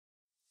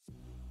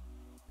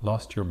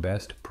Lost your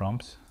best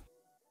prompts?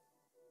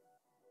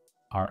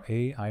 Are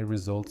AI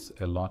results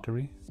a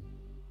lottery?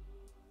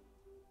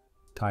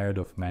 Tired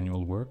of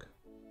manual work?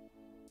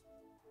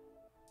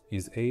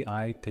 Is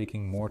AI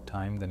taking more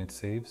time than it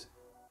saves?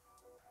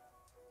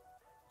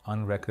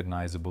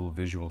 Unrecognizable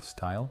visual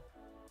style?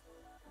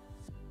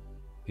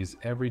 Is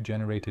every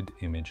generated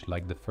image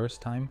like the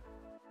first time?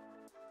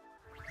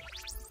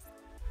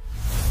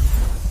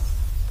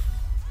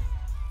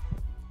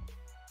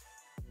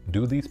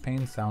 Do these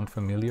pains sound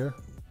familiar?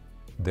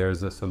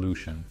 There's a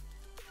solution.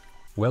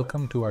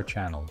 Welcome to our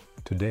channel.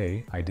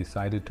 Today, I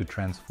decided to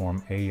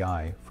transform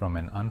AI from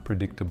an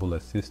unpredictable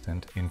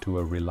assistant into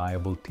a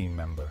reliable team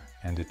member,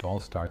 and it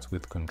all starts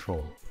with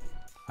control.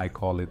 I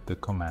call it the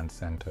command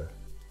center.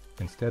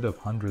 Instead of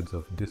hundreds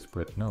of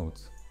disparate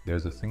nodes,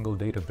 there's a single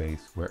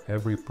database where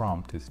every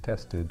prompt is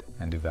tested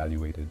and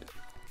evaluated.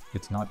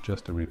 It's not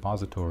just a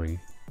repository,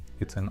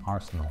 it's an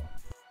arsenal.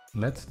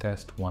 Let's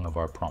test one of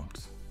our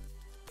prompts.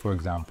 For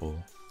example,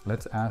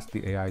 let's ask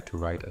the AI to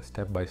write a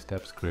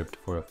step-by-step script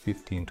for a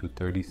 15 to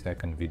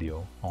 30-second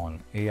video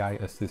on AI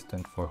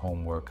assistant for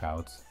home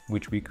workouts,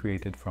 which we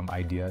created from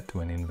idea to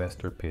an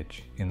investor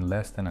pitch in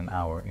less than an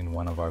hour in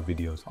one of our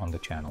videos on the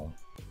channel.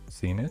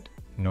 Seen it?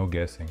 No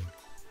guessing.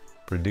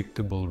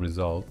 Predictable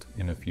result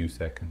in a few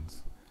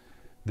seconds.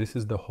 This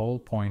is the whole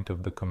point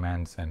of the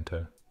command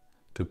center,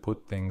 to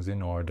put things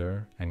in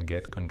order and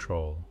get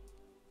control.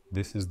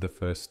 This is the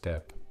first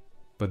step.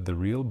 But the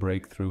real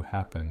breakthrough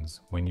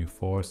happens when you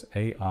force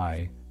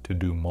AI to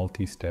do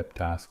multi-step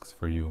tasks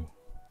for you.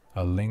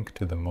 A link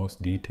to the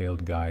most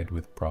detailed guide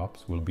with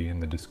props will be in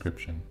the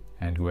description,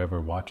 and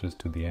whoever watches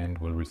to the end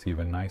will receive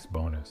a nice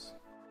bonus.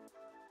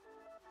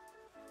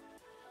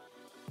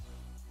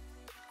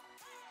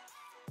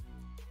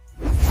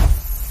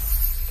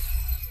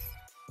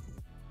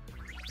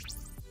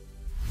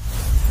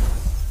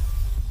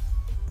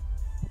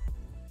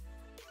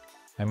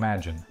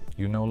 Imagine,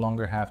 you no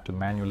longer have to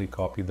manually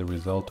copy the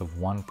result of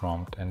one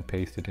prompt and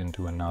paste it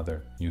into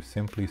another. You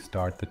simply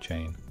start the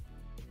chain.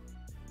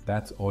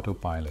 That's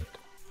Autopilot.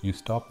 You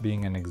stop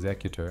being an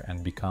executor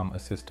and become a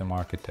system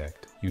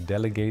architect. You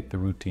delegate the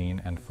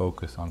routine and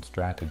focus on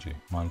strategy.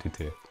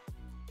 Multitask.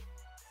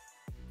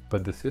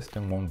 But the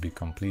system won't be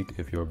complete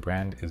if your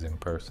brand is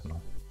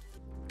impersonal.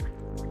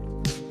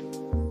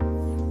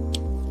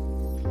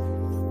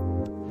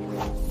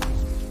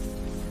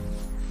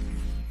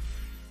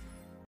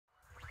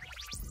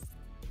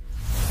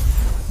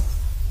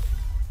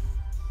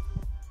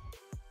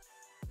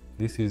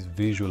 This is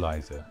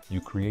Visualizer.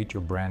 You create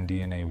your brand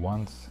DNA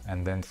once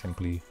and then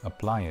simply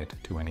apply it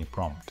to any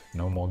prompt.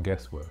 No more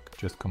guesswork,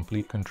 just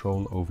complete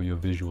control over your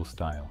visual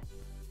style.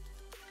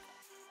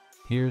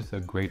 Here's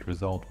a great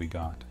result we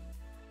got.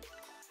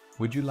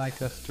 Would you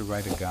like us to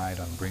write a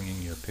guide on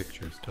bringing your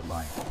pictures to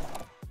life?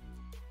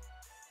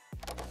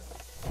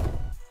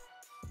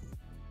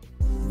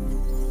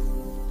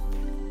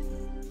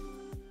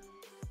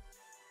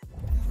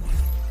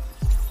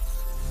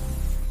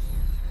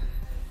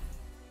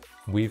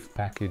 We've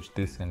packaged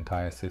this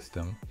entire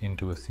system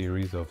into a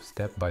series of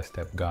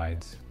step-by-step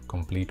guides,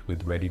 complete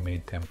with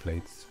ready-made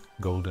templates,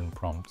 golden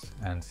prompts,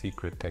 and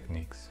secret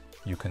techniques.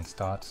 You can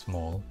start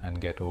small and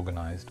get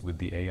organized with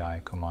the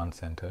AI command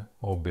center,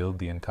 or build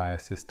the entire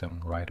system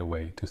right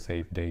away to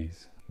save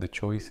days. The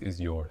choice is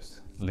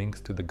yours.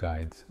 Links to the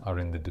guides are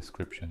in the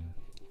description.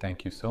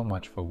 Thank you so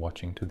much for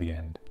watching to the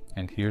end.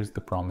 And here's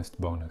the promised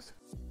bonus.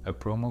 A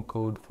promo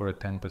code for a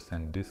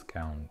 10%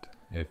 discount.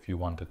 If you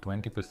want a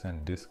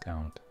 20%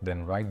 discount,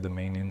 then write the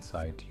main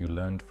insight you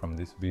learned from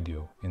this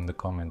video in the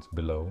comments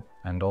below,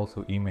 and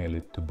also email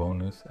it to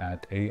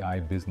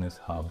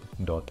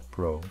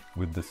bonus@aibusinesshub.pro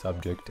with the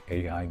subject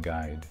AI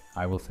guide.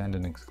 I will send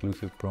an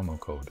exclusive promo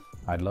code.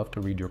 I'd love to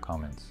read your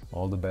comments.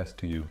 All the best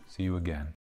to you. See you again.